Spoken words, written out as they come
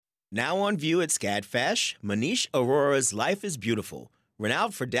Now on view at SCADFash, Manish Arora's Life is Beautiful.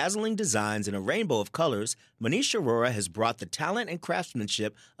 Renowned for dazzling designs in a rainbow of colors, Manish Arora has brought the talent and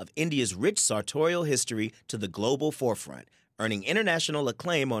craftsmanship of India's rich sartorial history to the global forefront, earning international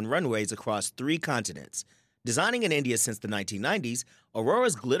acclaim on runways across 3 continents. Designing in India since the 1990s,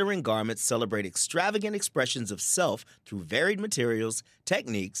 Aurora's glittering garments celebrate extravagant expressions of self through varied materials,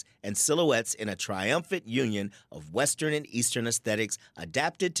 techniques, and silhouettes in a triumphant union of Western and Eastern aesthetics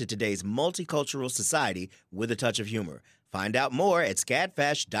adapted to today's multicultural society with a touch of humor. Find out more at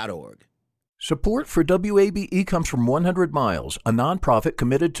scadfash.org. Support for WABE comes from 100 Miles, a nonprofit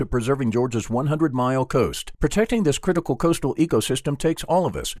committed to preserving Georgia's 100-mile coast. Protecting this critical coastal ecosystem takes all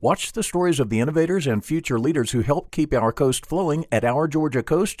of us. Watch the stories of the innovators and future leaders who help keep our coast flowing at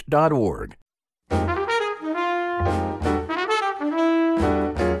OurGeorgiaCoast.org.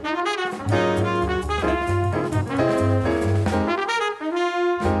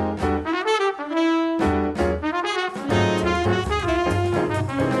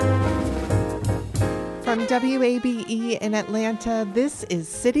 From WABE in Atlanta, this is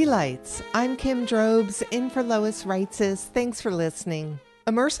City Lights. I'm Kim Drobes, in for Lois Reitzes. Thanks for listening.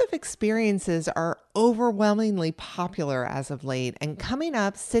 Immersive experiences are overwhelmingly popular as of late, and coming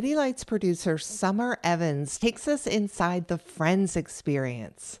up, City Lights producer Summer Evans takes us inside the Friends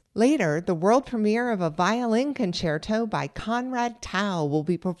experience. Later, the world premiere of a violin concerto by Conrad Tao will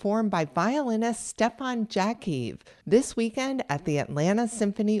be performed by violinist Stefan Jakiv this weekend at the Atlanta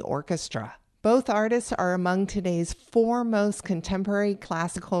Symphony Orchestra. Both artists are among today's foremost contemporary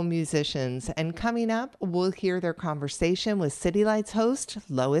classical musicians, and coming up, we'll hear their conversation with City Lights host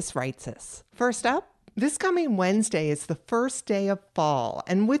Lois Reitzes. First up, this coming Wednesday is the first day of fall,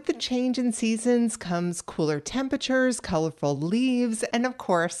 and with the change in seasons comes cooler temperatures, colorful leaves, and of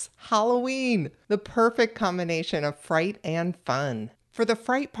course, Halloween, the perfect combination of fright and fun. For the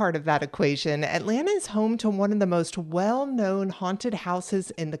fright part of that equation, Atlanta is home to one of the most well-known haunted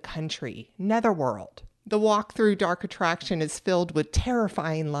houses in the country, Netherworld. The walk through dark attraction is filled with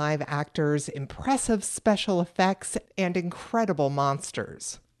terrifying live actors, impressive special effects, and incredible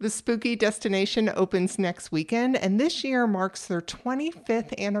monsters. The spooky destination opens next weekend, and this year marks their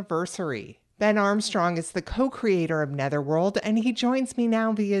 25th anniversary. Ben Armstrong is the co-creator of Netherworld, and he joins me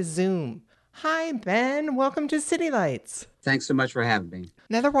now via Zoom. Hi, Ben. Welcome to City Lights. Thanks so much for having me.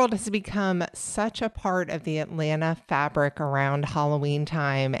 Netherworld has become such a part of the Atlanta fabric around Halloween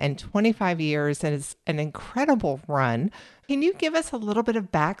time, and 25 years is an incredible run. Can you give us a little bit of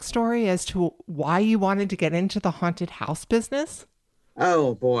backstory as to why you wanted to get into the haunted house business?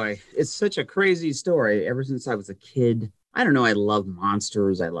 Oh, boy. It's such a crazy story. Ever since I was a kid, I don't know, I loved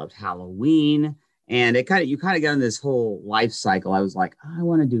monsters. I loved Halloween. And you kind of got in this whole life cycle. I was like, I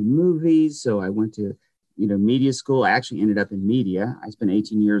want to do movies. So I went to, media school. I actually ended up in media. I spent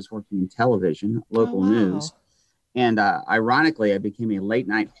 18 years working in television, local news. And ironically, I became a late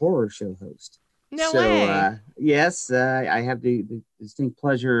night horror show host. No way. Yes, I have the distinct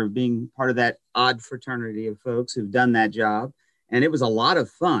pleasure of being part of that odd fraternity of folks who've done that job. And it was a lot of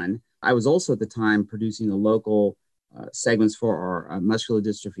fun. I was also at the time producing the local segments for our muscular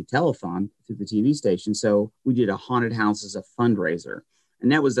dystrophy telethon through the TV station. So we did a haunted house as a fundraiser.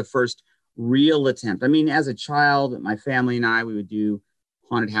 And that was the first real attempt. I mean, as a child, my family and I, we would do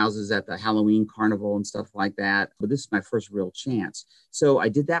haunted houses at the Halloween carnival and stuff like that. But this is my first real chance. So I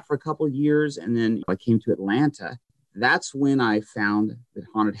did that for a couple of years. And then I came to Atlanta. That's when I found that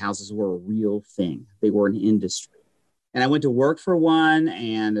haunted houses were a real thing. They were an industry. And I went to work for one.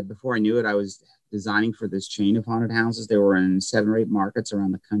 And before I knew it, I was designing for this chain of haunted houses. They were in 7 or 8 markets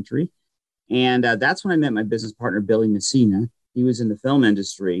around the country. And that's when I met my business partner, Billy Messina. He was in the film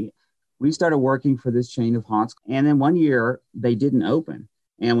industry. We started working for this chain of haunts. And then one year they didn't open.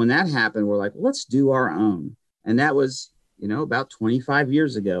 And when that happened, we're like, let's do our own. And that was, about 25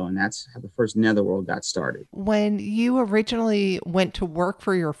 years ago. And that's how the first Netherworld got started. When you originally went to work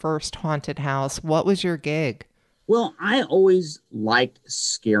for your first haunted house, what was your gig? Well, I always liked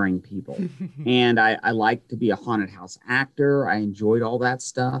scaring people, and I liked to be a haunted house actor. I enjoyed all that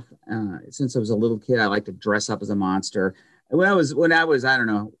stuff. Since I was a little kid, I liked to dress up as a monster. When I was, I don't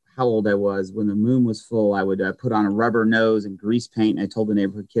know how old I was, when the moon was full, I would put on a rubber nose and grease paint. And I told the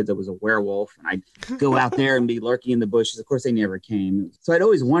neighborhood kids I was a werewolf, and I'd go out there and be lurking in the bushes. Of course, they never came. So I'd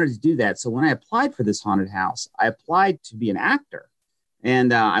always wanted to do that. So when I applied for this haunted house, I applied to be an actor,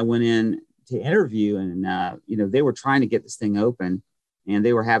 and I went in to interview, and they were trying to get this thing open, and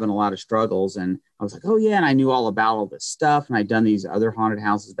they were having a lot of struggles. And I was like, oh yeah, and I knew all about all this stuff, and I'd done these other haunted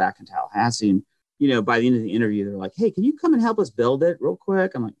houses back in Tallahassee. And by the end of the interview, they're like, hey, can you come and help us build it real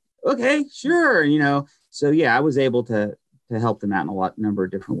quick? I'm like, okay, sure. So yeah, I was able to to help them out in number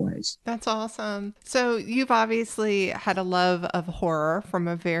of different ways. That's awesome. So you've obviously had a love of horror from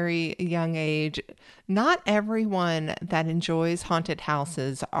a very young age. Not everyone that enjoys haunted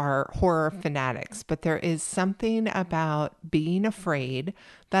houses are horror fanatics, but there is something about being afraid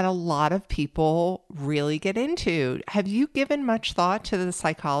that a lot of people really get into. Have you given much thought to the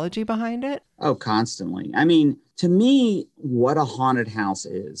psychology behind it? Oh, constantly. I mean, to me, what a haunted house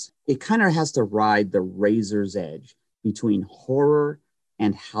is, it kind of has to ride the razor's edge between horror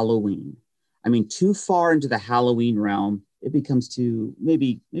and Halloween. I mean, too far into the Halloween realm, it becomes too,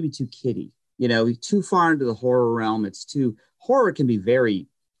 maybe too kiddie. Too far into the horror realm, horror can be very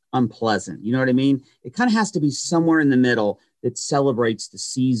unpleasant. You know what I mean? It kind of has to be somewhere in the middle that celebrates the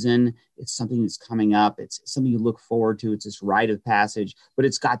season. It's something that's coming up. It's something you look forward to. It's this rite of passage, but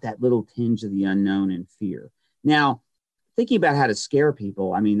it's got that little tinge of the unknown and fear. Now, thinking about how to scare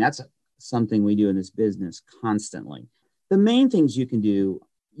people, I mean, that's something we do in this business constantly. The main things you can do,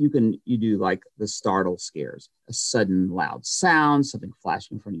 you do like the startle scares, a sudden loud sound, something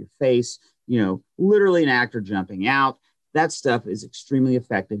flashing in front of your face, literally an actor jumping out. That stuff is extremely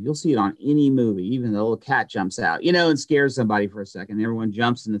effective. You'll see it on any movie, even the little cat jumps out, and scares somebody for a second. Everyone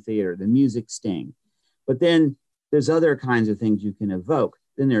jumps in the theater, the music sting. But then there's other kinds of things you can evoke.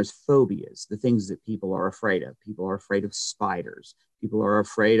 Then there's phobias, the things that people are afraid of. People are afraid of spiders. People are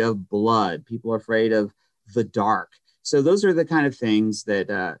afraid of blood. People are afraid of the dark. So those are the kind of things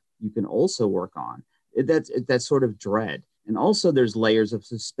that you can also work on. That's sort of dread. And also there's layers of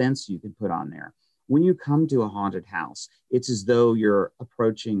suspense you can put on there. When you come to a haunted house, it's as though you're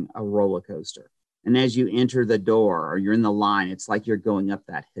approaching a roller coaster. And as you enter the door or you're in the line, it's like you're going up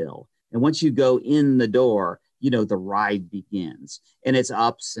that hill. And once you go in the door, the ride begins. And it's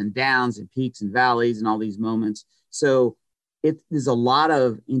ups and downs and peaks and valleys and all these moments. So there's a lot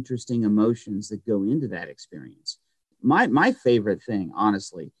of interesting emotions that go into that experience. My favorite thing,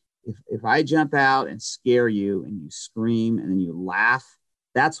 honestly, if I jump out and scare you and you scream and then you laugh,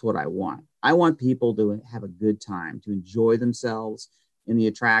 that's what I want. I want people to have a good time, to enjoy themselves in the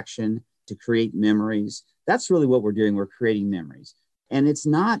attraction, to create memories. That's really what we're doing. We're creating memories. And it's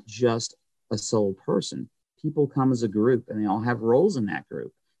not just a sole person. People come as a group and they all have roles in that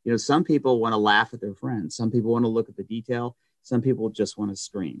group. Some people want to laugh at their friends. Some people want to look at the detail. Some people just want to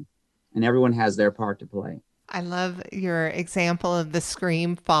scream. And everyone has their part to play. I love your example of the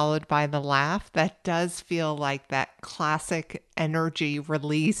scream followed by the laugh. That does feel like that classic energy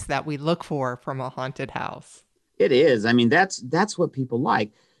release that we look for from a haunted house. It is. I mean, that's what people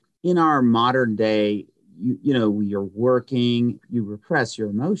like. In our modern day, you're working, you repress your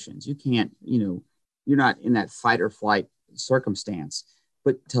emotions. You can't, you're not in that fight or flight circumstance.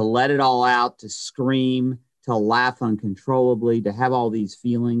 But to let it all out, to scream, to laugh uncontrollably, to have all these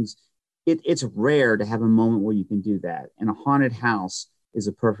feelings, it's rare to have a moment where you can do that. And a haunted house is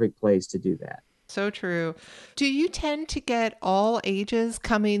a perfect place to do that. So true. Do you tend to get all ages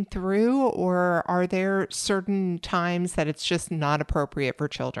coming through, or are there certain times that it's just not appropriate for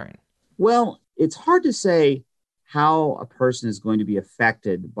children? Well, it's hard to say how a person is going to be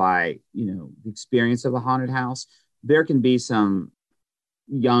affected by, the experience of a haunted house. There can be some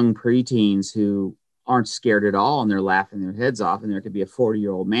young preteens who aren't scared at all and they're laughing their heads off, and there could be a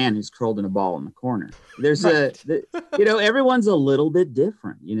 40-year-old man who's curled in a ball in the corner. There's everyone's a little bit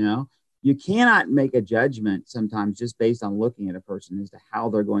different. You cannot make a judgment sometimes just based on looking at a person as to how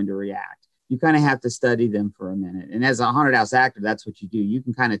they're going to react. You kind of have to study them for a minute. And as a haunted house actor, that's what you do. You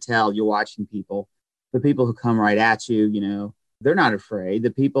can kind of tell. You're watching people, the people who come right at you, they're not afraid.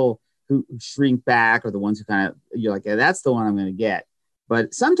 The people who shrink back are the ones who you're like, yeah, that's the one I'm going to get.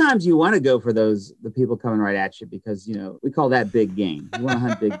 But sometimes you want to go for the people coming right at you because, we call that big game. You want to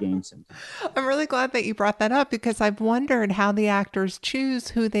hunt big game sometimes. I'm really glad that you brought that up because I've wondered how the actors choose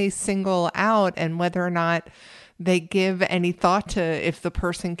who they single out and whether or not they give any thought to if the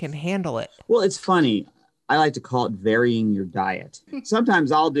person can handle it. Well, it's funny. I like to call it varying your diet.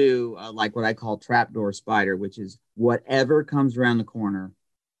 Sometimes I'll do like what I call trapdoor spider, which is whatever comes around the corner,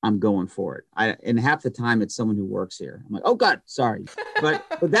 I'm going for it. And half the time it's someone who works here. I'm like, oh God, sorry. But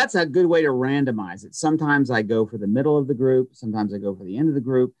that's a good way to randomize it. Sometimes I go for the middle of the group. Sometimes I go for the end of the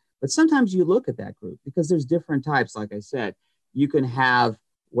group. But sometimes you look at that group because there's different types. Like I said, you can have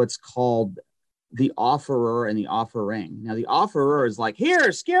what's called the offerer and the offering. Now the offerer is like,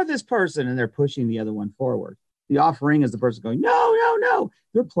 here, scare this person. And they're pushing the other one forward. The offering is the person going, no.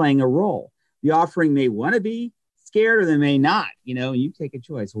 They're playing a role. The offering may want to be scared or they may not, and you take a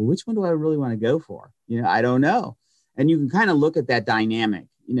choice. Well, which one do I really want to go for? I don't know. And you can kind of look at that dynamic,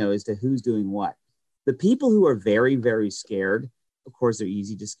 as to who's doing what. The people who are very, very scared, Of course, they're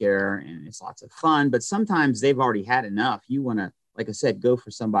easy to scare and it's lots of fun, but sometimes they've already had enough. You want to, like I said, go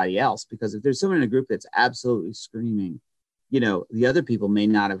for somebody else, because if there's someone in a group that's absolutely screaming, the other people may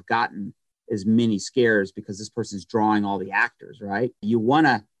not have gotten as many scares because this person's drawing all the actors, right? You want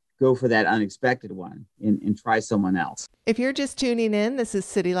to go for that unexpected one and try someone else. If you're just tuning in, this is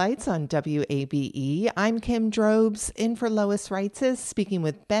City Lights on WABE. I'm Kim Drobes, in for Lois Reitzes, speaking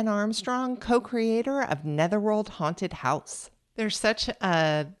with Ben Armstrong, co-creator of Netherworld Haunted House. There's such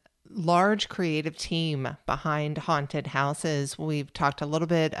a large creative team behind Haunted Houses. We've talked a little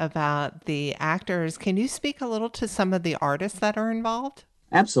bit about the actors. Can you speak a little to some of the artists that are involved?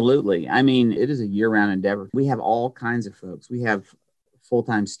 Absolutely. I mean, it is a year-round endeavor. We have all kinds of folks. We have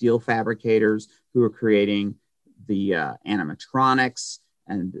full-time steel fabricators who are creating the animatronics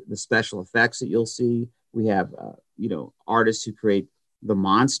and the special effects that you'll see. We have, artists who create the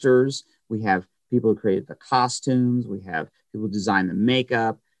monsters. We have people who create the costumes. We have people who design the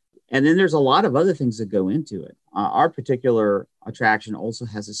makeup. And then there's a lot of other things that go into it. Our particular attraction also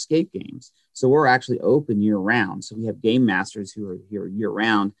has escape games. So we're actually open year-round. So we have game masters who are here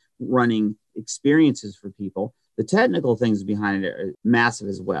year-round running experiences for people. The technical things behind it are massive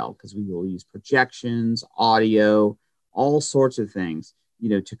as well, because we will use projections, audio, all sorts of things,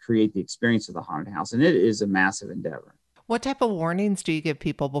 to create the experience of the haunted house. And it is a massive endeavor. What type of warnings do you give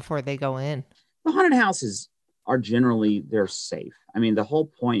people before they go in? The haunted houses are generally, they're safe. I mean, the whole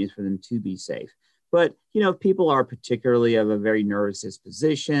point is for them to be safe. But, if people are particularly of a very nervous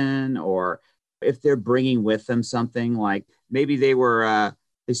disposition, or if they're bringing with them something like maybe they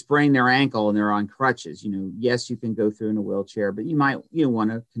sprained their ankle and they're on crutches, yes, you can go through in a wheelchair, but you might,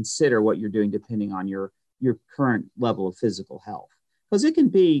 want to consider what you're doing depending on your current level of physical health. Because it can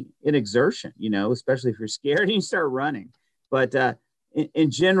be an exertion, especially if you're scared and you start running. But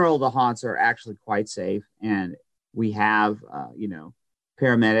in general, the haunts are actually quite safe. And we have,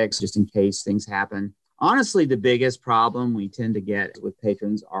 paramedics just in case things happen. Honestly, the biggest problem we tend to get with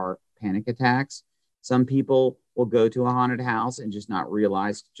patrons are panic attacks. Some people will go to a haunted house and just not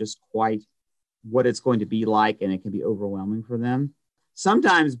realize just quite what it's going to be like, and it can be overwhelming for them.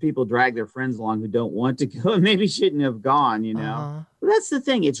 Sometimes people drag their friends along who don't want to go and maybe shouldn't have gone, But that's the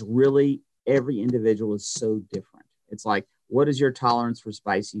thing. It's really, every individual is so different. It's like, what is your tolerance for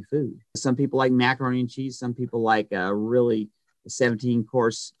spicy food? Some people like macaroni and cheese. Some people like really a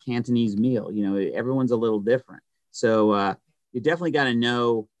 17-course Cantonese meal. Everyone's a little different. So you definitely got to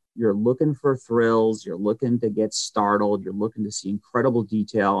know you're looking for thrills. You're looking to get startled. You're looking to see incredible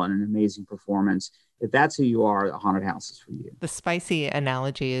detail and an amazing performance. If that's who you are, the haunted house is for you. The spicy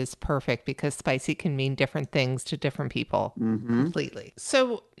analogy is perfect because spicy can mean different things to different people. Completely.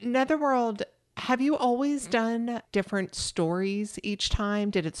 So Netherworld, have you always done different stories each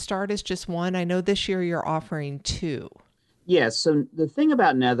time? Did it start as just one? I know this year you're offering two. Yes. So the thing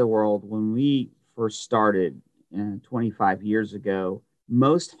about Netherworld, when we first started 25 years ago,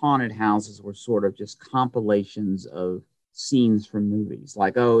 most haunted houses were sort of just compilations of scenes from movies.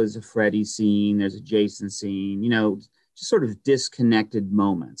 Like, there's a Freddy scene, there's a Jason scene, just sort of disconnected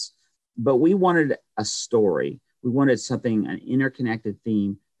moments. But we wanted a story. We wanted something, an interconnected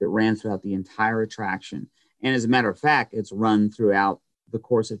theme that ran throughout the entire attraction. And as a matter of fact, it's run throughout the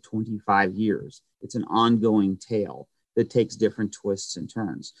course of 25 years. It's an ongoing tale that takes different twists and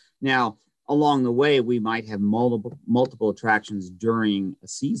turns. Now, along the way, we might have multiple attractions during a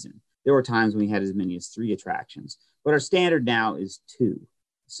season. There were times when we had as many as 3 attractions, but our standard now is 2.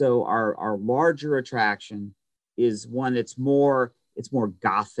 So our larger attraction is one that's more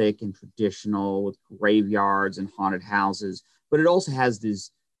Gothic and traditional with graveyards and haunted houses, but it also has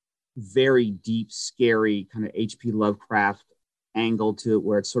this very deep, scary kind of H.P. Lovecraft angle to it,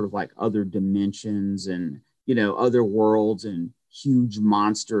 where it's sort of like other dimensions and, other worlds and huge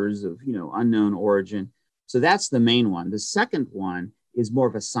monsters of, unknown origin. So that's the main one. The second one is more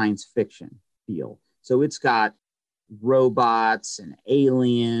of a science fiction feel. So it's got robots and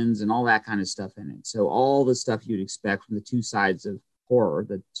aliens and all that kind of stuff in it. So all the stuff you'd expect from the two sides of horror,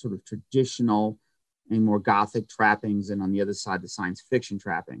 the sort of traditional and more Gothic trappings, and on the other side, the science fiction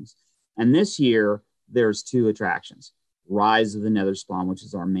trappings. And this year, there's 2 attractions. Rise of the Netherspawn, which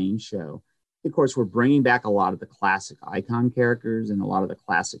is our main show. Of course, we're bringing back a lot of the classic icon characters and a lot of the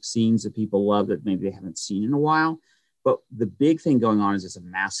classic scenes that people love that maybe they haven't seen in a while. But the big thing going on is there's a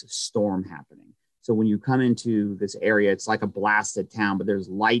massive storm happening. So when you come into this area, it's like a blasted town, but there's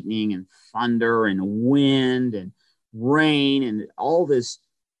lightning and thunder and wind and rain and all this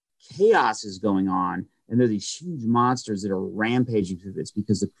chaos is going on. And there are these huge monsters that are rampaging through this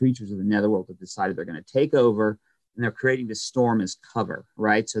because the creatures of the Netherworld have decided they're going to take over, and they're creating this storm as cover,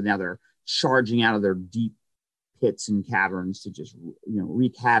 right? So now they're charging out of their deep pits and caverns to just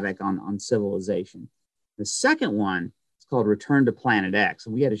wreak havoc on civilization. The second one is called Return to Planet X,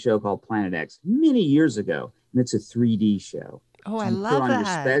 and we had a show called Planet X many years ago, and it's a 3D show. Oh, So I love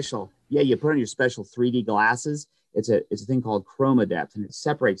that. You put on your special 3D glasses. It's a thing called chroma depth, and it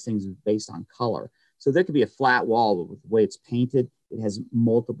separates things based on color. So there could be a flat wall, but with the way it's painted, it has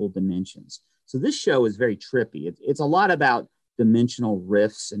multiple dimensions. So this show is very trippy. It's a lot about dimensional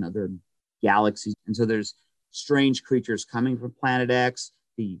rifts and other galaxies. And so there's strange creatures coming from Planet X.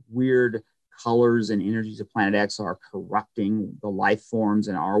 The weird colors and energies of Planet X are corrupting the life forms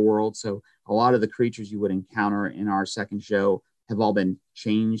in our world. So a lot of the creatures you would encounter in our second show have all been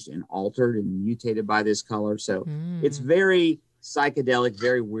changed and altered and mutated by this color. So it's very psychedelic,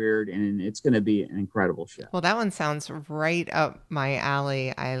 very weird, and it's going to be an incredible show. Well, that one sounds right up my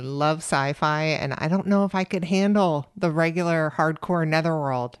alley. I love sci-fi, and I don't know if I could handle the regular hardcore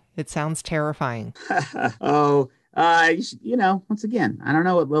netherworld. It sounds terrifying. Once again, I don't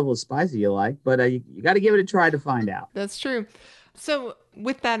know what level of spicy you like, but you got to give it a try to find out. That's true. So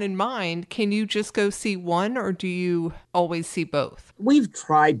with that in mind, can you just go see one, or do you always see both? We've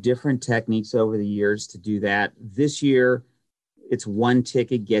tried different techniques over the years to do that. This year, it's one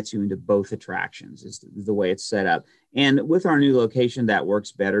ticket gets you into both attractions is the way it's set up. And with our new location, that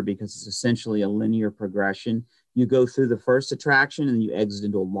works better because it's essentially a linear progression. You go through the first attraction and you exit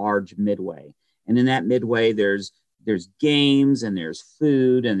into a large midway. And in that midway, there's games and there's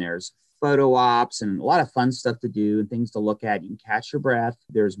food and there's photo ops and a lot of fun stuff to do and things to look at. You can catch your breath.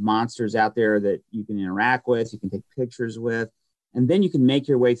 There's monsters out there that you can interact with, you can take pictures with. And then you can make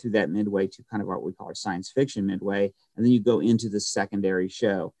your way through that midway to kind of what we call our science fiction midway. And then you go into the secondary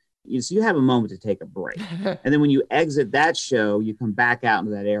show. So you have a moment to take a break. And then when you exit that show, you come back out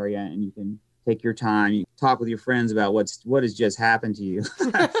into that area and you can take your time. You talk with your friends about what has just happened to you.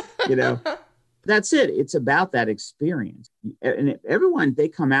 That's it. It's about that experience. And everyone, they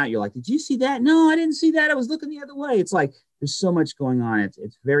come out, you're like, did you see that? No, I didn't see that. I was looking the other way. It's like, there's so much going on.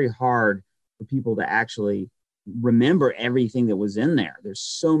 It's very hard for people to actually remember everything that was in there. There's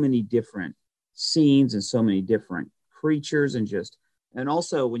so many different scenes and so many different creatures and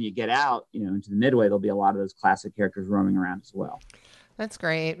also when you get out, into the midway, there'll be a lot of those classic characters roaming around as well. That's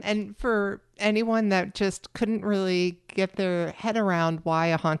great. And for anyone that just couldn't really get their head around why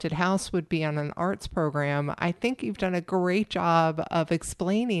a haunted house would be on an arts program, I think you've done a great job of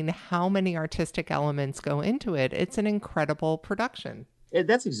explaining how many artistic elements go into it. It's an incredible production.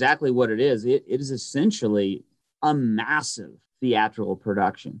 That's exactly what it is. It is essentially a massive theatrical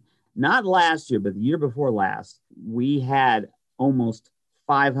production. Not last year, but the year before last, we had almost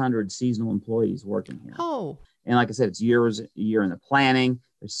 500 seasonal employees working here. Oh. And like I said, it's a year in the planning.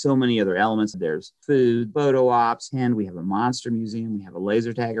 There's so many other elements. There's food, photo ops, and we have a monster museum. We have a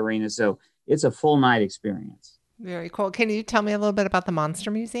laser tag arena. So it's a full night experience. Very cool. Can you tell me a little bit about the Monster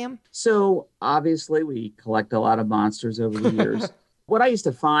Museum? So obviously we collect a lot of monsters over the years. What I used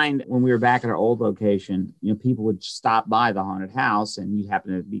to find when we were back at our old location, people would stop by the haunted house and you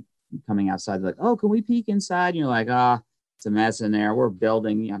happen to be coming outside. They're like, oh, can we peek inside? And you're like, it's a mess in there. We're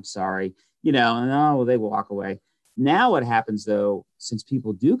building. I'm sorry. They walk away. Now what happens though, since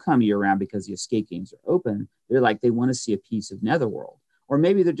people do come year round because the escape games are open, they're like, they want to see a piece of Netherworld. Or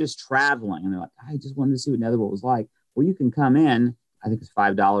maybe they're just traveling and they're like, I just wanted to see what Netherworld was like. Well, you can come in. I think it's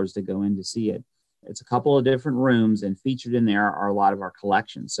 $5 to go in to see it. It's a couple of different rooms, and featured in there are a lot of our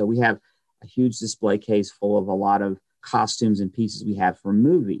collections. So we have a huge display case full of a lot of costumes and pieces we have from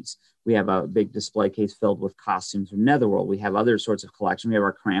movies. We have a big display case filled with costumes from Netherworld. We have other sorts of collection. We have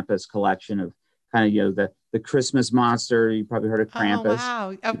our Krampus collection of kind of, the Christmas monster. You probably heard of Krampus.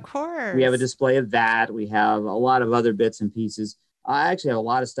 Oh, wow. Of course. We have a display of that. We have a lot of other bits and pieces. I actually have a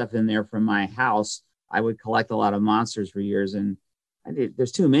lot of stuff in there from my house. I would collect a lot of monsters for years, and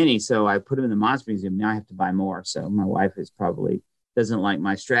there's too many. So I put them in the Monster Museum. Now I have to buy more. So my wife doesn't like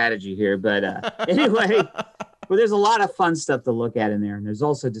my strategy here. But anyway, but there's a lot of fun stuff to look at in there. And there's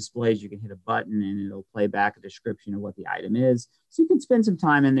also displays. You can hit a button and it'll play back a description of what the item is. So you can spend some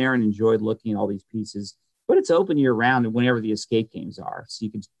time in there and enjoy looking at all these pieces. But it's open year round and whenever the escape games are. So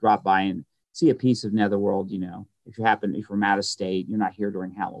you can drop by and see a piece of Netherworld. If you're from out of state, you're not here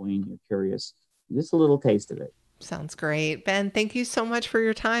during Halloween, you're curious, just a little taste of it. Sounds great. Ben, thank you so much for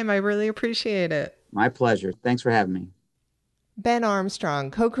your time. I really appreciate it. My pleasure. Thanks for having me. Ben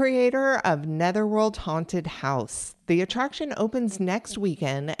Armstrong, co-creator of Netherworld Haunted House. The attraction opens next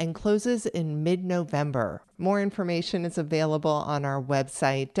weekend and closes in mid-November. More information is available on our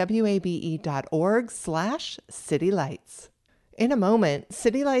website, wabe.org/citylights. In a moment,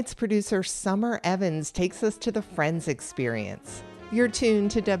 City Lights producer Summer Evans takes us to the Friends experience. You're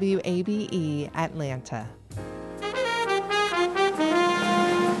tuned to WABE Atlanta.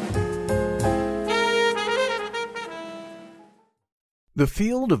 The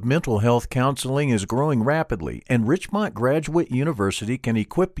field of mental health counseling is growing rapidly, and Richmont Graduate University can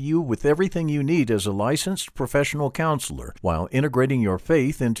equip you with everything you need as a licensed professional counselor while integrating your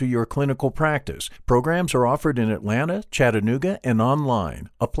faith into your clinical practice. Programs are offered in Atlanta, Chattanooga, and online.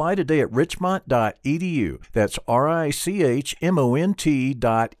 Apply today at richmont.edu. That's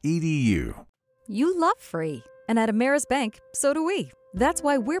RICHMONT.edu. You love free, and at Ameris Bank, so do we. That's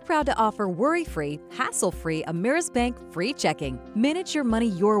why we're proud to offer worry-free, hassle-free Ameris Bank free checking. Manage your money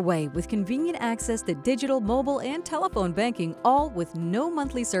your way with convenient access to digital, mobile, and telephone banking, all with no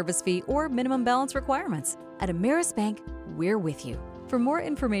monthly service fee or minimum balance requirements. At Ameris Bank, we're with you. For more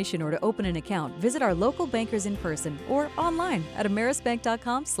information or to open an account, visit our local bankers in person or online at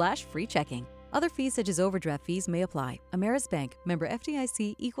amerisbank.com/free checking. Other fees such as overdraft fees may apply. Ameris Bank, member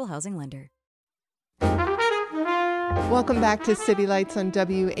FDIC, equal housing lender. Welcome back to City Lights on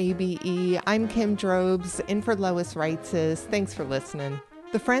WABE. I'm Kim Drobes, in for Lois Reitzes. Thanks for listening.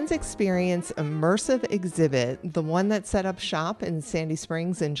 The Friends Experience immersive exhibit, the one that set up shop in Sandy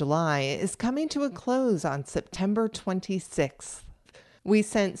Springs in July, is coming to a close on September 26th. We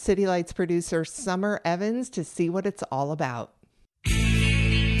sent City Lights producer Summer Evans to see what it's all about.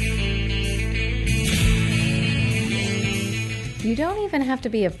 You don't even have to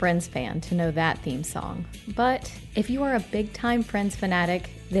be a Friends fan to know that theme song. But if you are a big-time Friends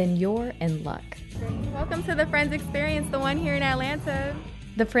fanatic, then you're in luck. Welcome to the Friends Experience, the one here in Atlanta.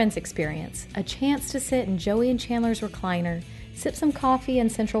 The Friends Experience, a chance to sit in Joey and Chandler's recliner, sip some coffee in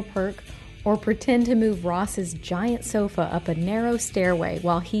Central Perk, or pretend to move Ross's giant sofa up a narrow stairway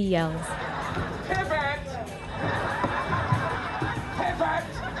while he yells, "Pivot! Pivot!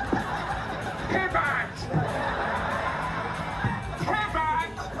 Pivot!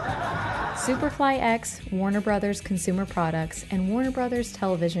 Superfly X, Warner Brothers Consumer Products, and Warner Brothers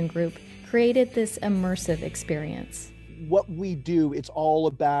Television Group created this immersive experience. What we do, it's all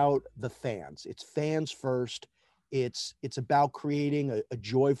about the fans. It's fans first. It's about creating a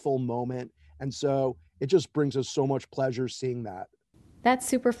joyful moment. And so it just brings us so much pleasure seeing that.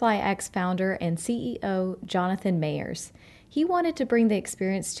 That's Superfly X founder and CEO Jonathan Mayers. He wanted to bring the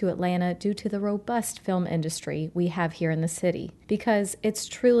experience to Atlanta due to the robust film industry we have here in the city, because it's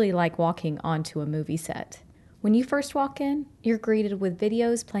truly like walking onto a movie set. When you first walk in, you're greeted with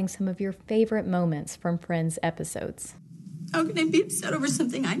videos playing some of your favorite moments from Friends episodes. How can I be upset over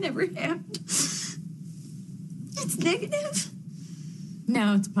something I never had? It's negative.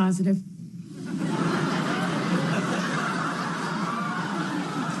 No, it's positive.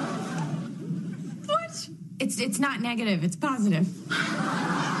 What? It's not negative, it's positive.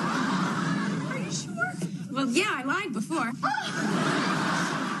 Are you sure? Well, yeah, I lied before.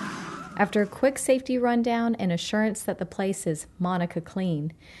 After a quick safety rundown and assurance that the place is Monica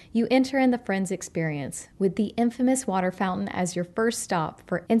clean, you enter in the Friends Experience with the infamous water fountain as your first stop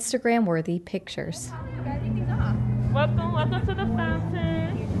for Instagram-worthy pictures. Welcome to the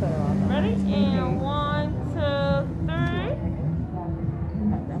fountain. Ready? And 1, 2, 3.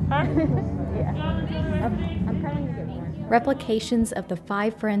 Replications of the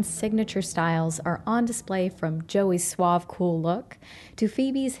 5 Friends' signature styles are on display, from Joey's suave, cool look to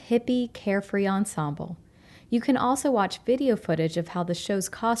Phoebe's hippie, carefree ensemble. You can also watch video footage of how the show's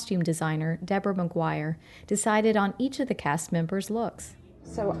costume designer, Deborah McGuire, decided on each of the cast members' looks.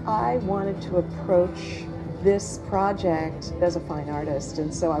 So I wanted to approach this project as a fine artist,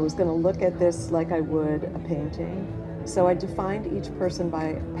 and so I was going to look at this like I would a painting. So I defined each person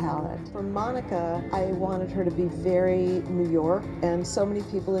by palette. For Monica, I wanted her to be very New York, and so many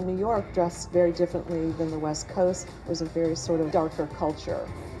people in New York dress very differently than the West Coast. It was a very sort of darker culture.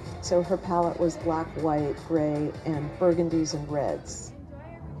 So her palette was black, white, gray, and burgundies and reds.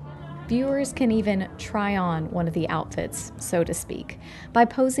 Viewers can even try on one of the outfits, so to speak, by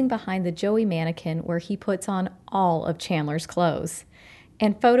posing behind the Joey mannequin where he puts on all of Chandler's clothes,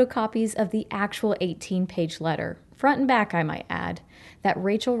 and photocopies of the actual 18-page letter, front and back I might add, that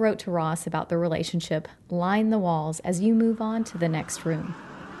Rachel wrote to Ross about the relationship line the walls as you move on to the next room.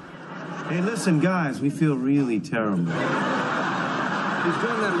 Hey, listen, guys, we feel really terrible. He's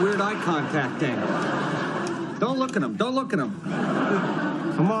doing that weird eye contact thing. Don't look at him. Don't look at him.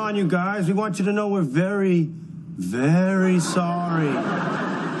 Come on, you guys. We want you to know we're very, very sorry.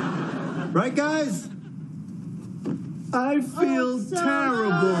 Right, guys? I feel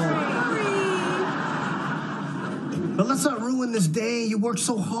terrible. But let's not ruin this day. You worked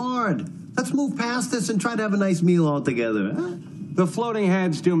so hard. Let's move past this and try to have a nice meal all together. Huh? The floating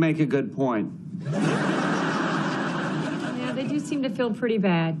heads do make a good point. Yeah, they do seem to feel pretty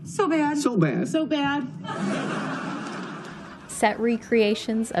bad. So bad. So bad. So bad. set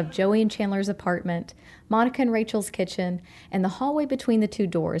recreations of Joey and Chandler's apartment, Monica and Rachel's kitchen, and the hallway between the two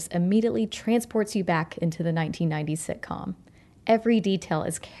doors immediately transports you back into the 1990s sitcom. Every detail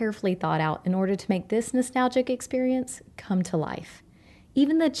is carefully thought out in order to make this nostalgic experience come to life.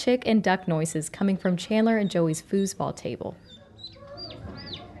 Even the chick and duck noises coming from Chandler and Joey's foosball table.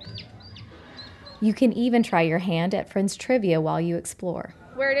 You can even try your hand at Friends Trivia while you explore.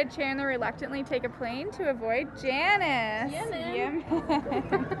 Where did Chandler reluctantly take a plane to avoid Janice? Yemen.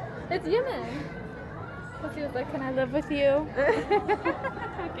 It's Yemen. Because he was like, can I live with you?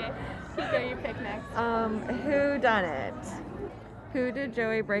 Okay, Kiko, you pick next. Who done it? Who did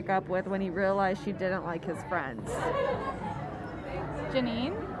Joey break up with when he realized she didn't like his friends?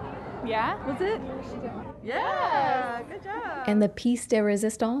 Janine? Yeah? Was it? Yeah, good job. And the piece de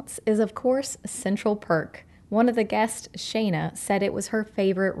resistance is, of course, Central Perk. One of the guests, Shayna, said it was her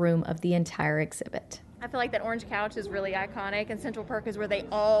favorite room of the entire exhibit. I feel like that orange couch is really iconic, and Central Perk is where they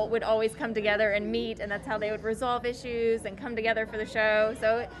all would always come together and meet, and that's how they would resolve issues and come together for the show.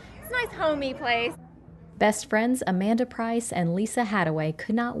 So it's a nice homey place. Best friends Amanda Price and Lisa Hadaway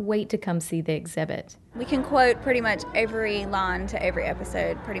could not wait to come see the exhibit. We can quote pretty much every line to every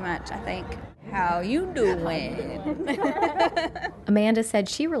episode, pretty much, I think. How you doing? Amanda said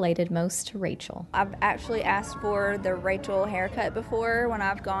she related most to Rachel. I've actually asked for the Rachel haircut before when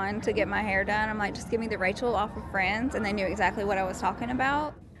I've gone to get my hair done. I'm like, just give me the Rachel off of Friends, and they knew exactly what I was talking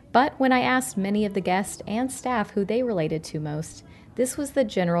about. But when I asked many of the guests and staff who they related to most, this was the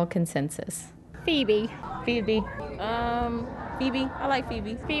general consensus. Phoebe. Phoebe. Phoebe. I like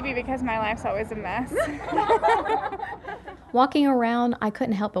Phoebe. Phoebe, because my life's always a mess. Walking around, I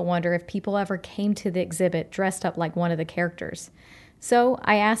couldn't help but wonder if people ever came to the exhibit dressed up like one of the characters. So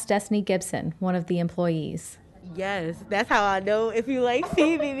I asked Destiny Gibson, one of the employees. Yes, that's how I know if you like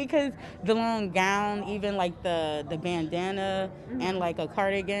Phoebe, because the long gown, even like the bandana and like a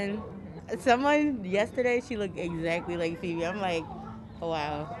cardigan. Someone yesterday, she looked exactly like Phoebe. I'm like, oh,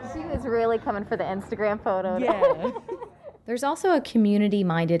 wow. She was really coming for the Instagram photo. Yeah. There's also a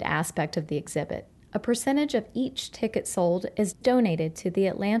community-minded aspect of the exhibit. A percentage of each ticket sold is donated to the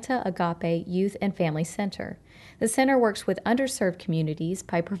Atlanta Agape Youth and Family Center. The center works with underserved communities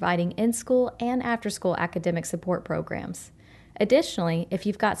by providing in-school and after-school academic support programs. Additionally, if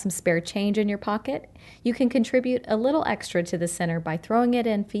you've got some spare change in your pocket, you can contribute a little extra to the center by throwing it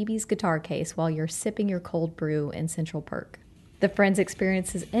in Phoebe's guitar case while you're sipping your cold brew in Central Perk. The Friends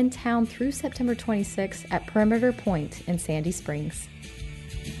experience is in town through September 26th at Perimeter Point in Sandy Springs.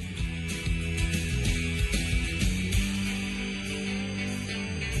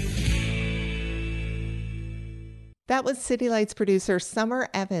 That was City Lights producer Summer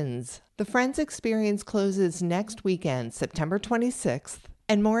Evans. The Friends Experience closes next weekend, September 26th,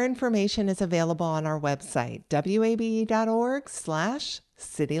 and more information is available on our website,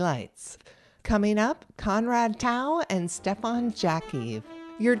 wabe.org/citylights. Coming up, Conrad Tao and Stefan Jakiv.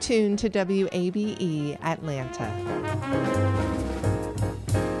 You're tuned to WABE Atlanta.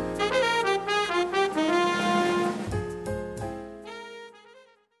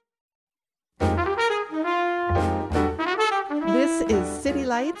 This is City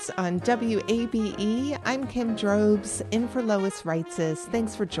Lights on WABE. I'm Kim Drobes, in for Lois Reitzes.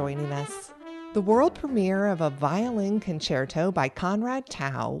 Thanks for joining us. The world premiere of a violin concerto by Conrad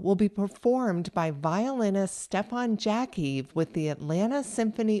Tao will be performed by violinist Stefan Jakiv with the Atlanta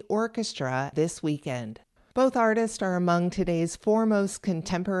Symphony Orchestra this weekend. Both artists are among today's foremost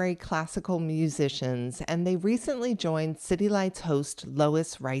contemporary classical musicians, and they recently joined City Lights host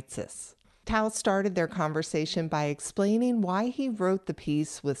Lois Reitzes. Tao started their conversation by explaining why he wrote the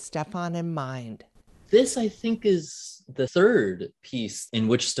piece with Stefan in mind. This, I think, is the third piece in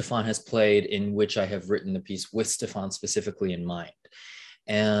which Stefan has played, in which I have written the piece with Stefan specifically in mind.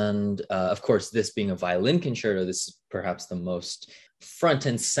 And of course, this being a violin concerto, this is perhaps the most front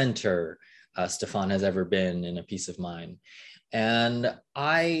and center Stefan has ever been in a piece of mine. And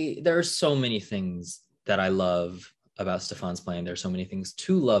there are so many things that I love about Stefan's playing. There are so many things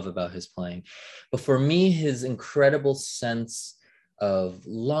to love about his playing. But for me, his incredible sense of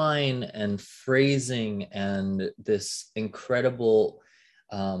line and phrasing and this incredible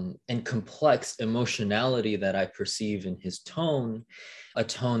and complex emotionality that I perceive in his tone, a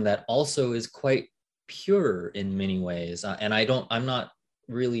tone that also is quite pure in many ways. And I'm not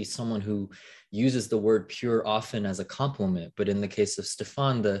really someone who uses the word pure often as a compliment, but in the case of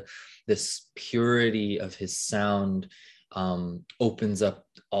Stefan, this purity of his sound opens up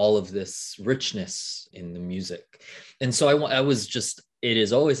all of this richness in the music. And so it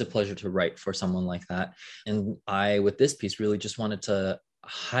is always a pleasure to write for someone like that. And I, with this piece, really just wanted to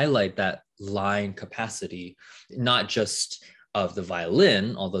highlight that line capacity, not just of the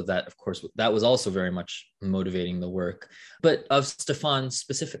violin, although that, of course, that was also very much motivating the work, but of Stefan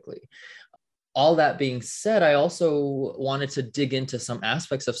specifically. All that being said, I also wanted to dig into some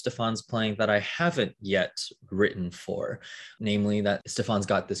aspects of Stefan's playing that I haven't yet written for, namely that Stefan's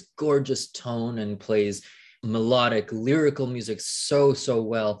got this gorgeous tone and plays melodic, lyrical music so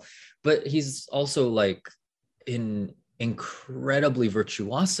well, but he's also like an incredibly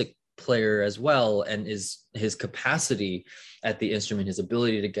virtuosic player as well, and his capacity at the instrument, his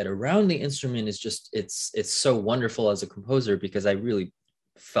ability to get around the instrument is just, it's so wonderful as a composer, because I really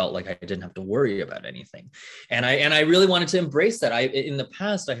felt like I didn't have to worry about anything. And I really wanted to embrace that. In the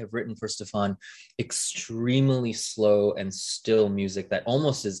past, I have written for Stefan extremely slow and still music that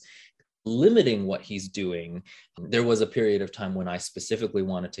almost is limiting what he's doing. There was a period of time when I specifically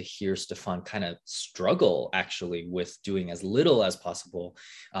wanted to hear Stefan kind of struggle actually with doing as little as possible,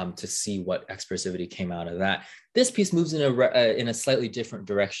 to see what expressivity came out of that. This piece moves in a slightly different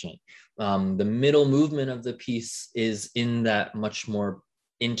direction. The middle movement of the piece is in that much more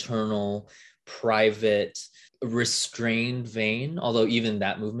internal, private, restrained vein, although even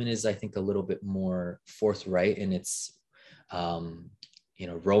that movement is, I think, a little bit more forthright in its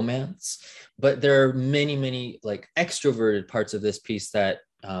romance. But there are many like extroverted parts of this piece that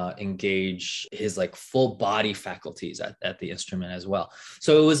engage his like full body faculties at the instrument as well.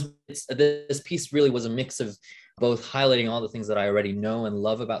 So this piece really was a mix of both highlighting all the things that I already know and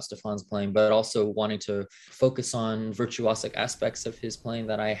love about Stefan's playing, but also wanting to focus on virtuosic aspects of his playing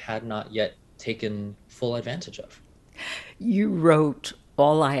that I had not yet taken full advantage of. You wrote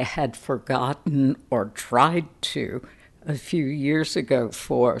All I Had Forgotten or Tried to a few years ago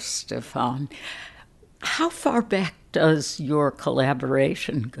for Stefan. How far back does your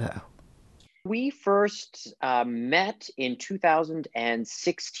collaboration go? We first met in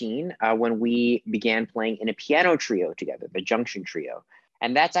 2016 when we began playing in a piano trio together, the Junction Trio.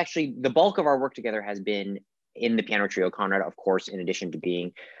 And that's actually, the bulk of our work together has been in the piano trio. Conrad, of course, in addition to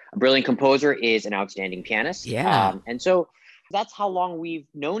being a brilliant composer, is an outstanding pianist. Yeah. And so that's how long we've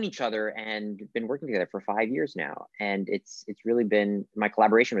known each other and been working together for 5 years now. And it's really been my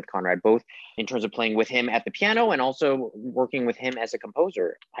collaboration with Conrad, both in terms of playing with him at the piano and also working with him as a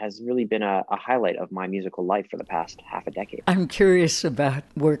composer, has really been a highlight of my musical life for the past half a decade. I'm curious about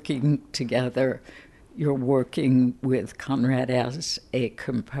working together. You're working with Conrad as a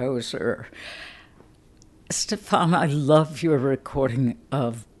composer. Stefan, I love your recording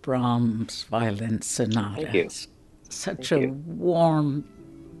of Brahms' violin sonatas. Thank you. Such a warm,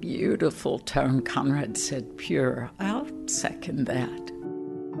 beautiful tone. Conrad said pure. I'll second that.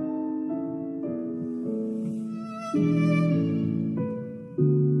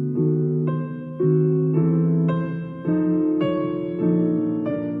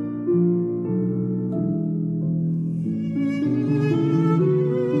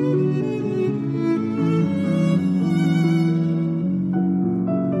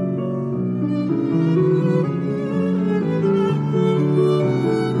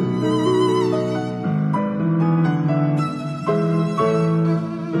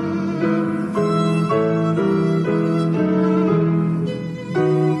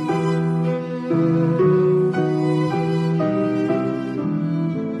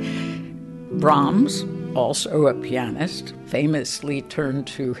 Brahms, also a pianist, famously turned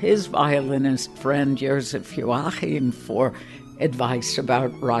to his violinist friend Joseph Joachim for advice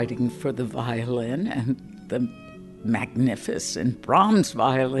about writing for the violin, and the magnificent Brahms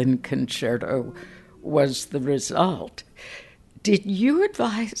violin concerto was the result. Did you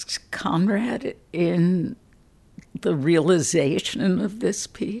advise Conrad in the realization of this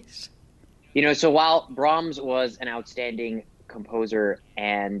piece? So while Brahms was an outstanding composer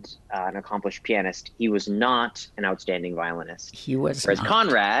and an accomplished pianist, he was not an outstanding violinist. He was Whereas not.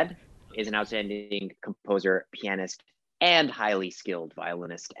 Conrad is an outstanding composer, pianist, and highly skilled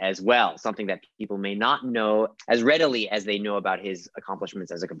violinist as well, something that people may not know as readily as they know about his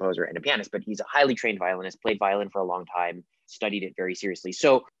accomplishments as a composer and a pianist, but he's a highly trained violinist, played violin for a long time, studied it very seriously.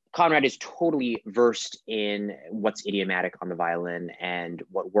 So Conrad is totally versed in what's idiomatic on the violin and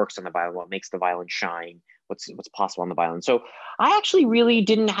what works on the violin, what makes the violin shine, what's possible on the violin. So I actually really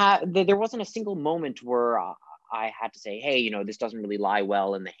there wasn't a single moment where I had to say, hey, this doesn't really lie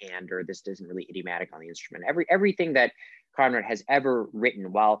well in the hand, or this isn't really idiomatic on the instrument. Everything that Conrad has ever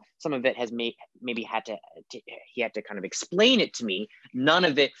written, while some of it has maybe he had to kind of explain it to me, none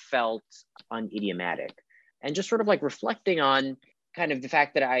of it felt unidiomatic. And just sort of like reflecting on kind of the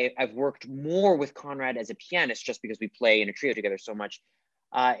fact that I've worked more with Conrad as a pianist just because we play in a trio together so much,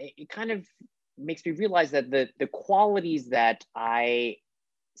 it kind of makes me realize that the qualities that I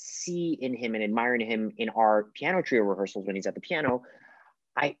see in him and admire in him in our piano trio rehearsals when he's at the piano,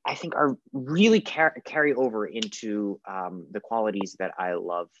 I think are really carry over into the qualities that I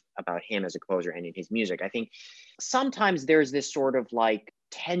love about him as a composer and in his music. I think sometimes there's this sort of like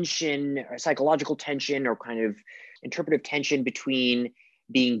tension or psychological tension or kind of interpretive tension between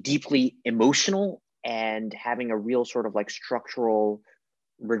being deeply emotional and having a real sort of like structural,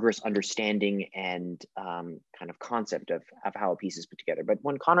 rigorous understanding and kind of concept of how a piece is put together. But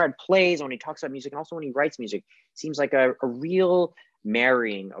when Conrad plays, when he talks about music, and also when he writes music, it seems like a real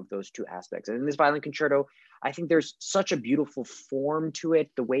marrying of those two aspects. And in this violin concerto, I think there's such a beautiful form to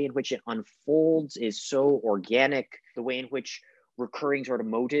it. The way in which it unfolds is so organic. The way in which recurring sort of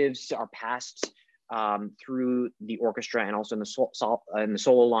motives are passed through the orchestra and also in the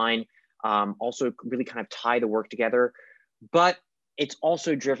solo line also really kind of tie the work together. But it's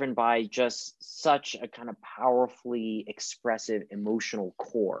also driven by just such a kind of powerfully expressive emotional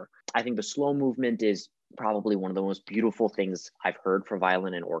core. I think the slow movement is probably one of the most beautiful things I've heard for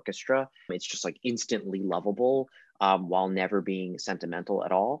violin and orchestra. It's just like instantly lovable while never being sentimental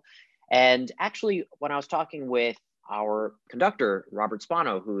at all. And actually, when I was talking with our conductor, Robert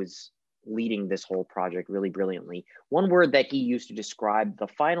Spano, who is leading this whole project really brilliantly, one word that he used to describe the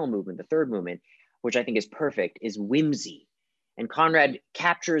final movement, the third movement, which I think is perfect, is whimsy. And Conrad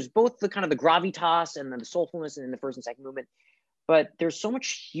captures both the kind of the gravitas and then the soulfulness in the first and second movement, but there's so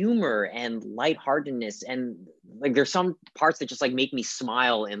much humor and lightheartedness, and like there's some parts that just like make me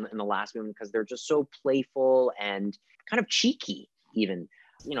smile in the last movement because they're just so playful and kind of cheeky even.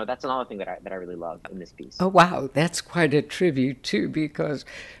 You know, that's another thing that I really love in this piece. Oh, wow. That's quite a tribute, too, because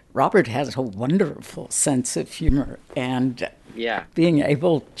Robert has a wonderful sense of humor, and being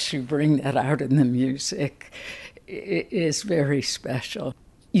able to bring that out in the music is very special.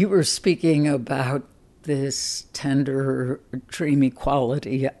 You were speaking about this tender, dreamy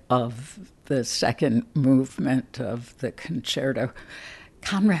quality of the second movement of the concerto.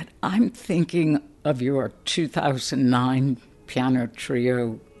 Conrad, I'm thinking of your 2009 piano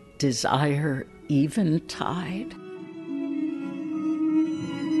trio, Desire Eventide.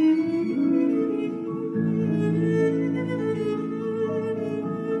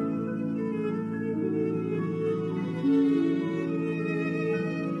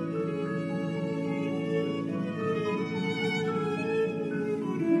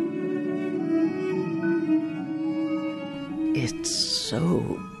 It's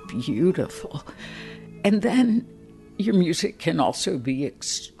so beautiful. And then your music can also be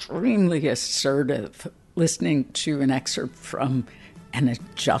extremely assertive. Listening to an excerpt from An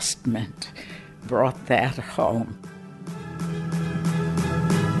Adjustment brought that home.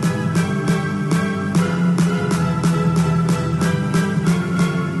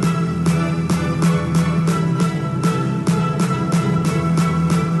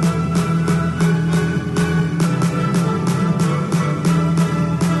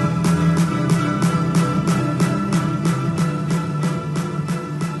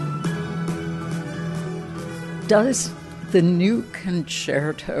 Does the new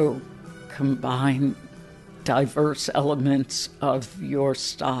concerto combine diverse elements of your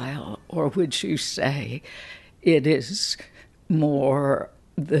style, or would you say it is more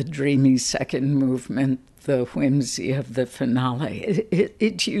the dreamy second movement, the whimsy of the finale?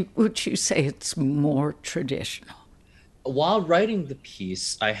 Would you say it's more traditional? While writing the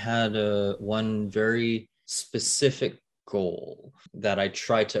piece, I had one very specific goal that I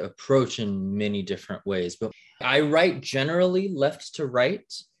try to approach in many different ways. But I write generally left to right.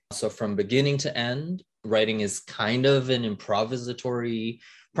 So from beginning to end, writing is kind of an improvisatory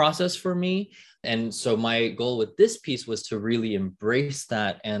process for me. And so my goal with this piece was to really embrace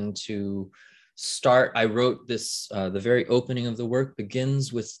that and to start. I wrote this, the very opening of the work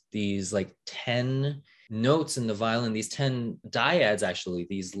begins with these like 10 notes in the violin, these 10 dyads, actually,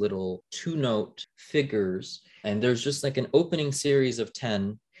 these little 2-note figures. And there's just like an opening series of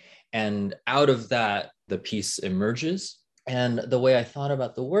 10. And out of that, the piece emerges. And the way I thought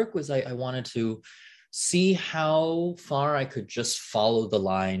about the work was I wanted to see how far I could just follow the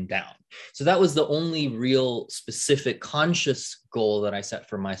line down. So that was the only real specific conscious goal that I set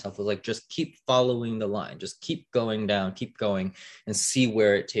for myself, was like, just keep following the line, just keep going down, keep going and see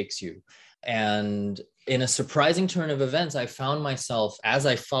where it takes you. And in a surprising turn of events, I found myself, as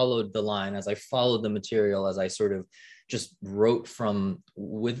I followed the line, as I followed the material, as I sort of just wrote from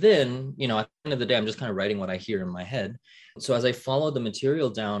within, you know, at the end of the day, I'm just kind of writing what I hear in my head. So as I followed the material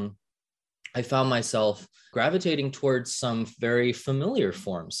down, I found myself gravitating towards some very familiar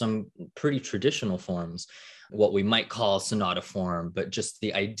forms, some pretty traditional forms. what we might call sonata form, but just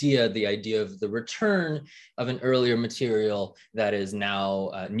the idea of the return of an earlier material that is now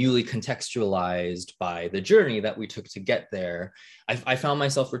newly contextualized by the journey that we took to get there. I found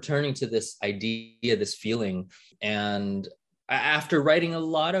myself returning to this idea, this feeling. And after writing a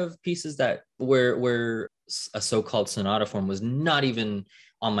lot of pieces that where a so-called sonata form was not even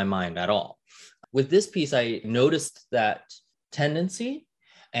on my mind at all, with this piece, I noticed that tendency,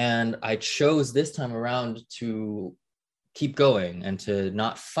 and I chose this time around to keep going and to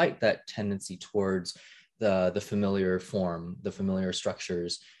not fight that tendency towards the familiar form, the familiar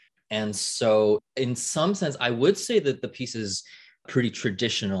structures. And so in some sense, I would say that the piece is pretty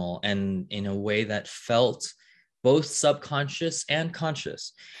traditional and in a way that felt both subconscious and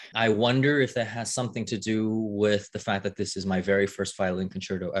conscious. I wonder if that has something to do with the fact that this is my very first violin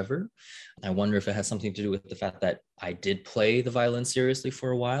concerto ever. I wonder if it has something to do with the fact that I did play the violin seriously for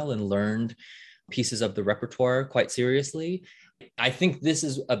a while and learned pieces of the repertoire quite seriously. I think this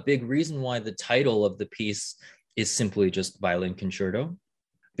is a big reason why the title of the piece is simply just Violin Concerto,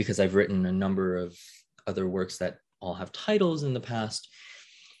 because I've written a number of other works that all have titles in the past.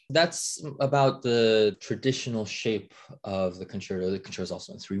 That's about the traditional shape of the concerto. The concerto is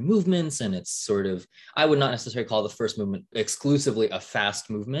also in 3 movements, and it's sort of, I would not necessarily call the first movement exclusively a fast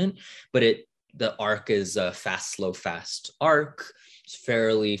movement, but the arc is a fast, slow, fast arc. It's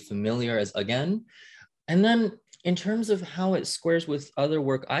fairly familiar again. And then in terms of how it squares with other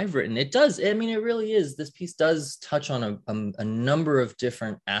work I've written, it does. I mean, it really is. This piece does touch on a number of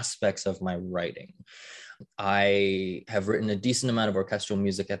different aspects of my writing. I have written a decent amount of orchestral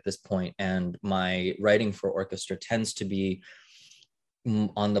music at this point, and my writing for orchestra tends to be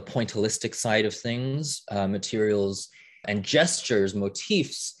on the pointillistic side of things. Materials and gestures,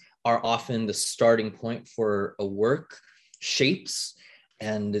 motifs are often the starting point for a work. Shapes,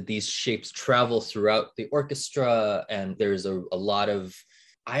 and these shapes travel throughout the orchestra, and there's a lot of,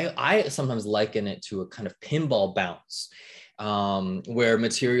 I sometimes liken it to a kind of pinball bounce. Where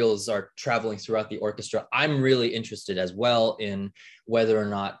materials are traveling throughout the orchestra. I'm really interested as well in whether or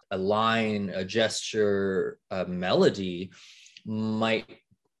not a line, a gesture, a melody might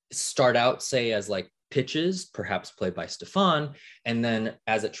start out, say, as like pitches, perhaps played by Stefan, and then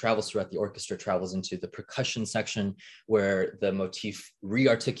as it travels throughout the orchestra, travels into the percussion section where the motif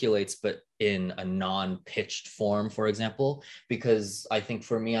rearticulates, but in a non-pitched form, for example. Because I think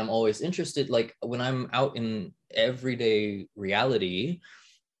for me, I'm always interested, like when I'm out in everyday reality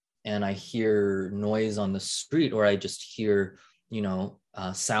and I hear noise on the street, or I just hear,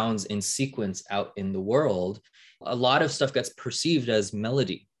 sounds in sequence out in the world, a lot of stuff gets perceived as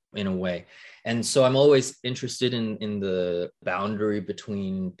melody in a way. And so I'm always interested in the boundary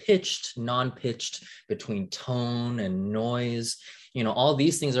between pitched, non-pitched, between tone and noise. All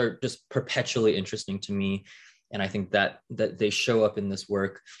these things are just perpetually interesting to me. And I think that they show up in this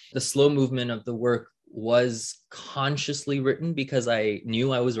work. The slow movement of the work was consciously written because I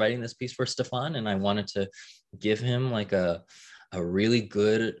knew I was writing this piece for Stefan, and I wanted to give him like a really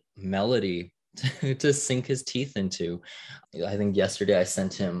good melody to sink his teeth into. I think yesterday I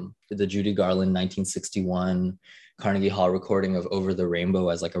sent him the Judy Garland 1961 Carnegie Hall recording of Over the Rainbow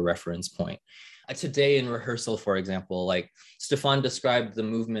as like a reference point. Today in rehearsal, for example, like Stefan described the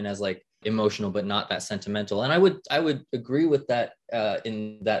movement as like emotional, but not that sentimental. And I would agree with that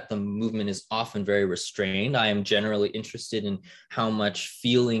in that the movement is often very restrained. I am generally interested in how much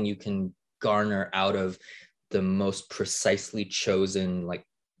feeling you can garner out of the most precisely chosen like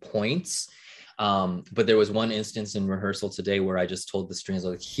points. But there was one instance in rehearsal today where I just told the strings,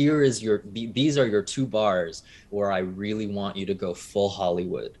 like, these are your 2 bars where I really want you to go full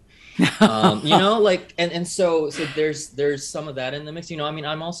Hollywood. And so there's some of that in the mix.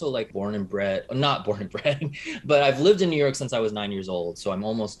 I'm also like not born and bred, but I've lived in New York since I was 9 years old. So I'm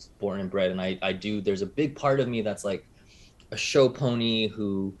almost born and bred. And there's a big part of me that's like a show pony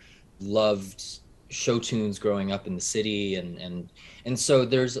who loved show tunes growing up in the city. And so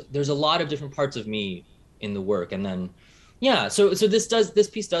there's a lot of different parts of me in the work. And then, so this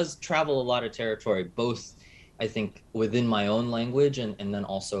piece does travel a lot of territory, both I think within my own language, and then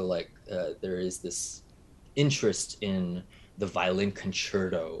also like there is this interest in the violin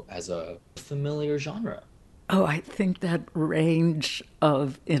concerto as a familiar genre. Oh, I think that range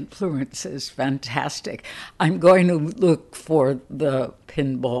of influence is fantastic. I'm going to look for the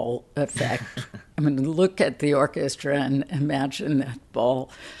pinball effect. I'm going to look at the orchestra and imagine that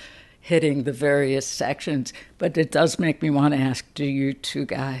ball hitting the various sections. But it does make me want to ask, do you 2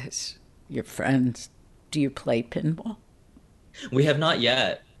 guys, your friends, do you play pinball? We have not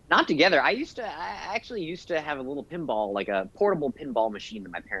yet. Not together. I actually used to have a little pinball, like a portable pinball machine that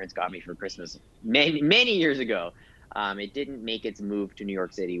my parents got me for Christmas many years ago. It didn't make its move to New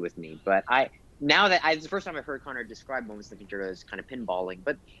York City with me, but it's the first time I've heard Conrad describe Moments in the Concerto as kind of pinballing,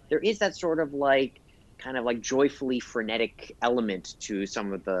 but there is that sort of kind of joyfully frenetic element to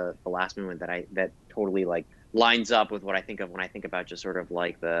some of the last movement that totally lines up with what I think of when I think about just sort of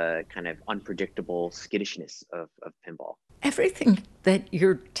the kind of unpredictable skittishness of pinball. Everything that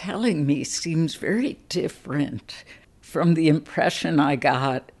you're telling me seems very different from the impression I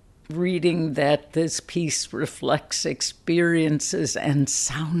got reading that this piece reflects experiences and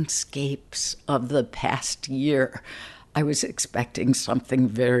soundscapes of the past year. I was expecting something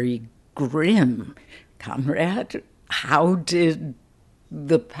very grim. Conrad, how did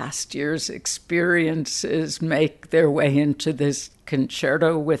the past year's experiences make their way into this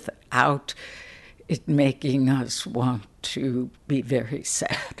concerto without it making us want to be very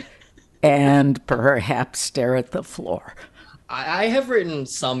sad and perhaps stare at the floor? I have written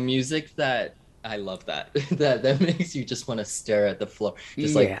some music that I love that makes you just want to stare at the floor.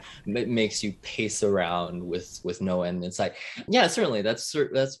 Just it makes you pace around with no end in sight. Yeah, certainly. That's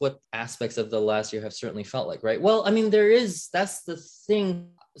what aspects of the last year have certainly felt like, right? Well, I mean, that's the thing.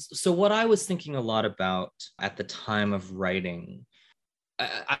 So what I was thinking a lot about at the time of writing,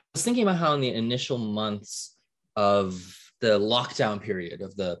 I was thinking about how in the initial months of the lockdown period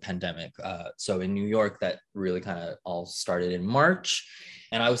of the pandemic. So in New York, that really kind of all started in March.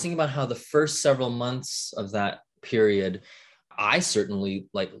 And I was thinking about how the first several months of that period, I certainly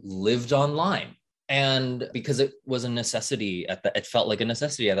lived online. And because it was a necessity it felt like a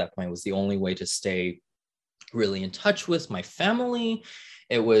necessity at that point. It was the only way to stay really in touch with my family.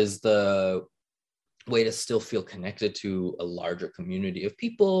 It was the way to still feel connected to a larger community of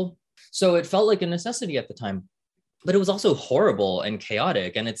people. So it felt like a necessity at the time. But it was also horrible and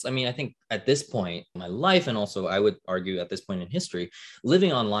chaotic. And I think at this point in my life, and also I would argue at this point in history,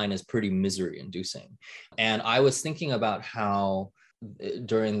 living online is pretty misery inducing. And I was thinking about how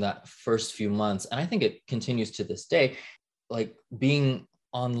during that first few months, and I think it continues to this day, being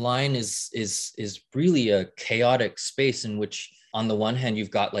online is really a chaotic space in which on the one hand,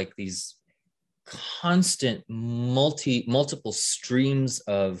 you've got these constant multiple streams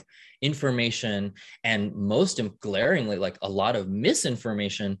of information, and most glaringly a lot of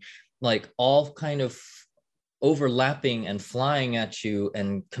misinformation, all kind of overlapping and flying at you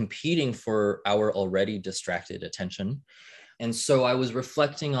and competing for our already distracted attention. And so I was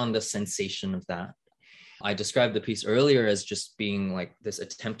reflecting on the sensation of that. I described the piece earlier as just being this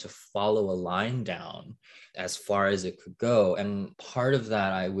attempt to follow a line down as far as it could go. And part of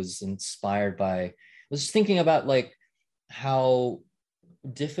that I was inspired by, was thinking about how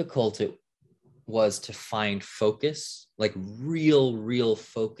difficult it was to find focus, real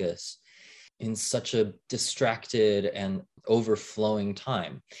focus in such a distracted and overflowing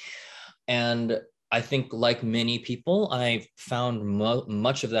time. And I think like many people, I found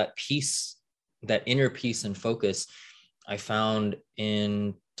much of that peace, that inner peace and focus, I found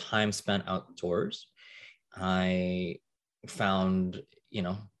in time spent outdoors. I found,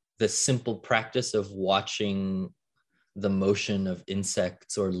 the simple practice of watching the motion of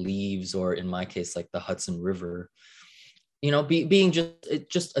insects or leaves, or in my case, the Hudson River, being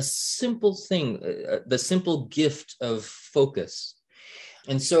just a simple thing, the simple gift of focus.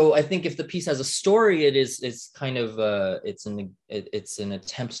 And so I think if the piece has a story, it's kind of it's an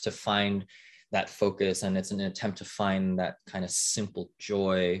attempt to find that focus, and it's an attempt to find that kind of simple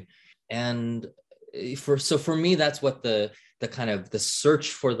joy. And for me, that's what the kind of the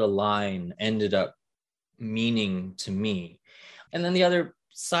search for the line ended up meaning to me. And then the other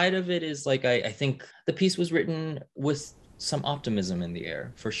side of it is I think the piece was written with some optimism in the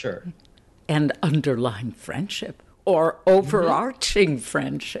air, for sure. And underlying friendship or overarching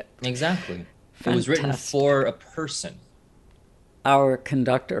friendship. Exactly. Fantastic. It was written for a person. Our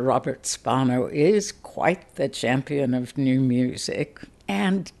conductor, Robert Spano, is quite the champion of new music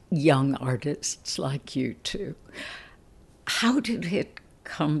and young artists like you two. How did it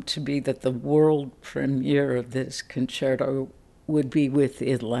come to be that the world premiere of this concerto would be with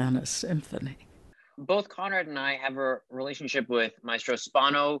the Atlanta Symphony? Both Conrad and I have a relationship with Maestro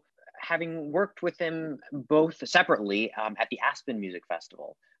Spano, having worked with him both separately at the Aspen Music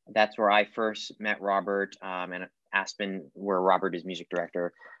Festival. That's where I first met Robert, and Aspen, where Robert is music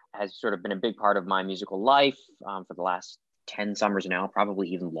director, has sort of been a big part of my musical life for the last 10 summers now, probably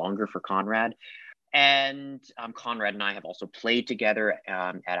even longer for Conrad. And Conrad and I have also played together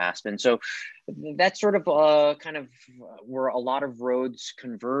at Aspen. So that's sort of kind of where a lot of roads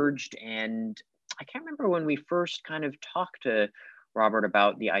converged. And I can't remember when we first kind of talked to Robert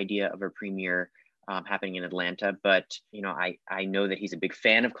about the idea of a premiere happening in Atlanta, but I know that he's a big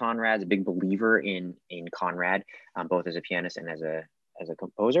fan of Conrad's, a big believer in Conrad, both as a pianist and as a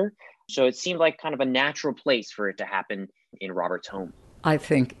composer. So it seemed like kind of a natural place for it to happen in Robert's home. I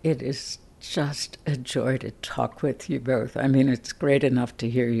think it is just a joy to talk with you both. I mean, it's great enough to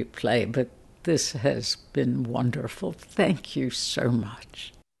hear you play, but this has been wonderful. Thank you so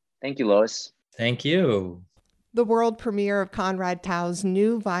much. Thank you, Lois. Thank you. The world premiere of Conrad Tau's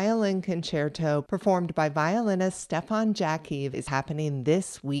new violin concerto, performed by violinist Stefan Jakiv, is happening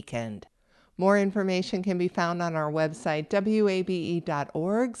this weekend. More information can be found on our website,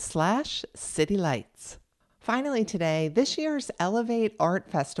 wabe.org/citylights. Finally today, this year's Elevate Art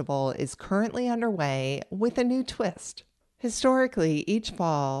Festival is currently underway with a new twist. Historically, each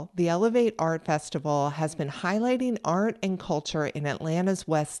fall, the Elevate Art Festival has been highlighting art and culture in Atlanta's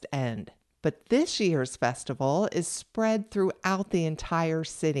West End. But this year's festival is spread throughout the entire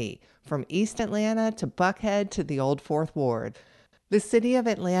city, from East Atlanta to Buckhead to the Old Fourth Ward. The City of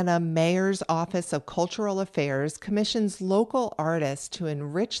Atlanta Mayor's Office of Cultural Affairs commissions local artists to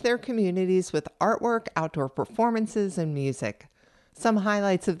enrich their communities with artwork, outdoor performances, and music. Some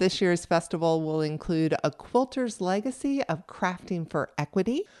highlights of this year's festival will include A Quilter's Legacy of Crafting for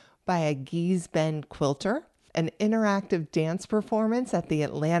Equity by a Gee's Bend quilter, an interactive dance performance at the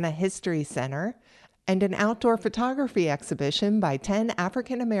Atlanta History Center, and an outdoor photography exhibition by 10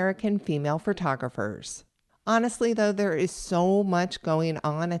 African-American female photographers. Honestly, though, there is so much going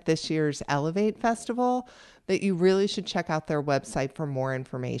on at this year's Elevate Festival that you really should check out their website for more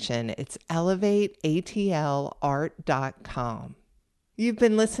information. It's elevateatlart.com. You've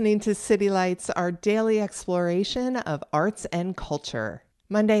been listening to City Lights, our daily exploration of arts and culture.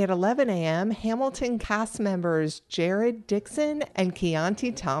 Monday at 11 a.m., Hamilton cast members Jared Dixon and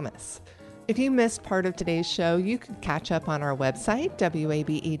Keontae Thomas. If you missed part of today's show, you can catch up on our website,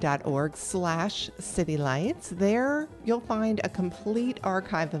 wabe.org/citylights. There, you'll find a complete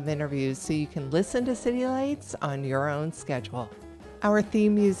archive of interviews so you can listen to City Lights on your own schedule. Our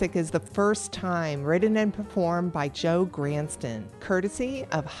theme music is The First Time, written and performed by Joe Granston, courtesy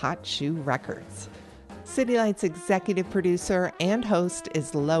of Hot Shoe Records. City Lights executive producer and host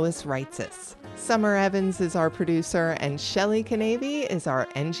is Lois Reitzes. Summer Evans is our producer, and Shelley Canavy is our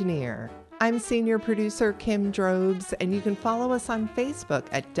engineer. I'm senior producer Kim Drobes, and you can follow us on Facebook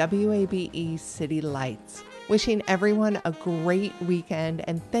at WABE City Lights. Wishing everyone a great weekend,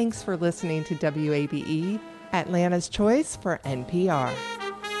 and thanks for listening to WABE, Atlanta's Choice for NPR.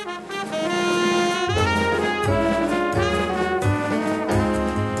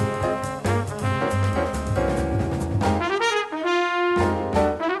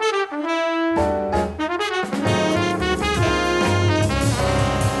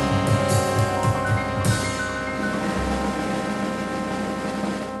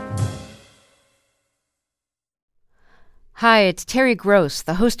 Hi, it's Terry Gross,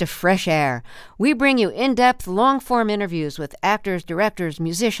 the host of Fresh Air. We bring you in-depth, long-form interviews with actors, directors,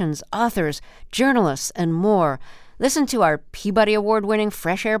 musicians, authors, journalists, and more. Listen to our Peabody Award-winning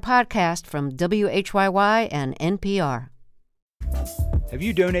Fresh Air podcast from WHYY and NPR. Have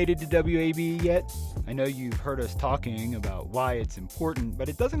you donated to WABE yet? I know you've heard us talking about why it's important, but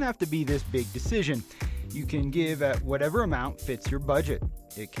it doesn't have to be this big decision. You can give at whatever amount fits your budget.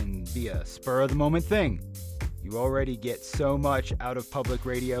 It can be a spur-of-the-moment thing. You already get so much out of public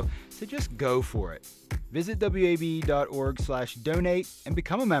radio, so just go for it. Visit wabe.org/donate and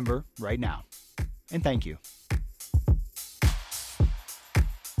become a member right now. And thank you.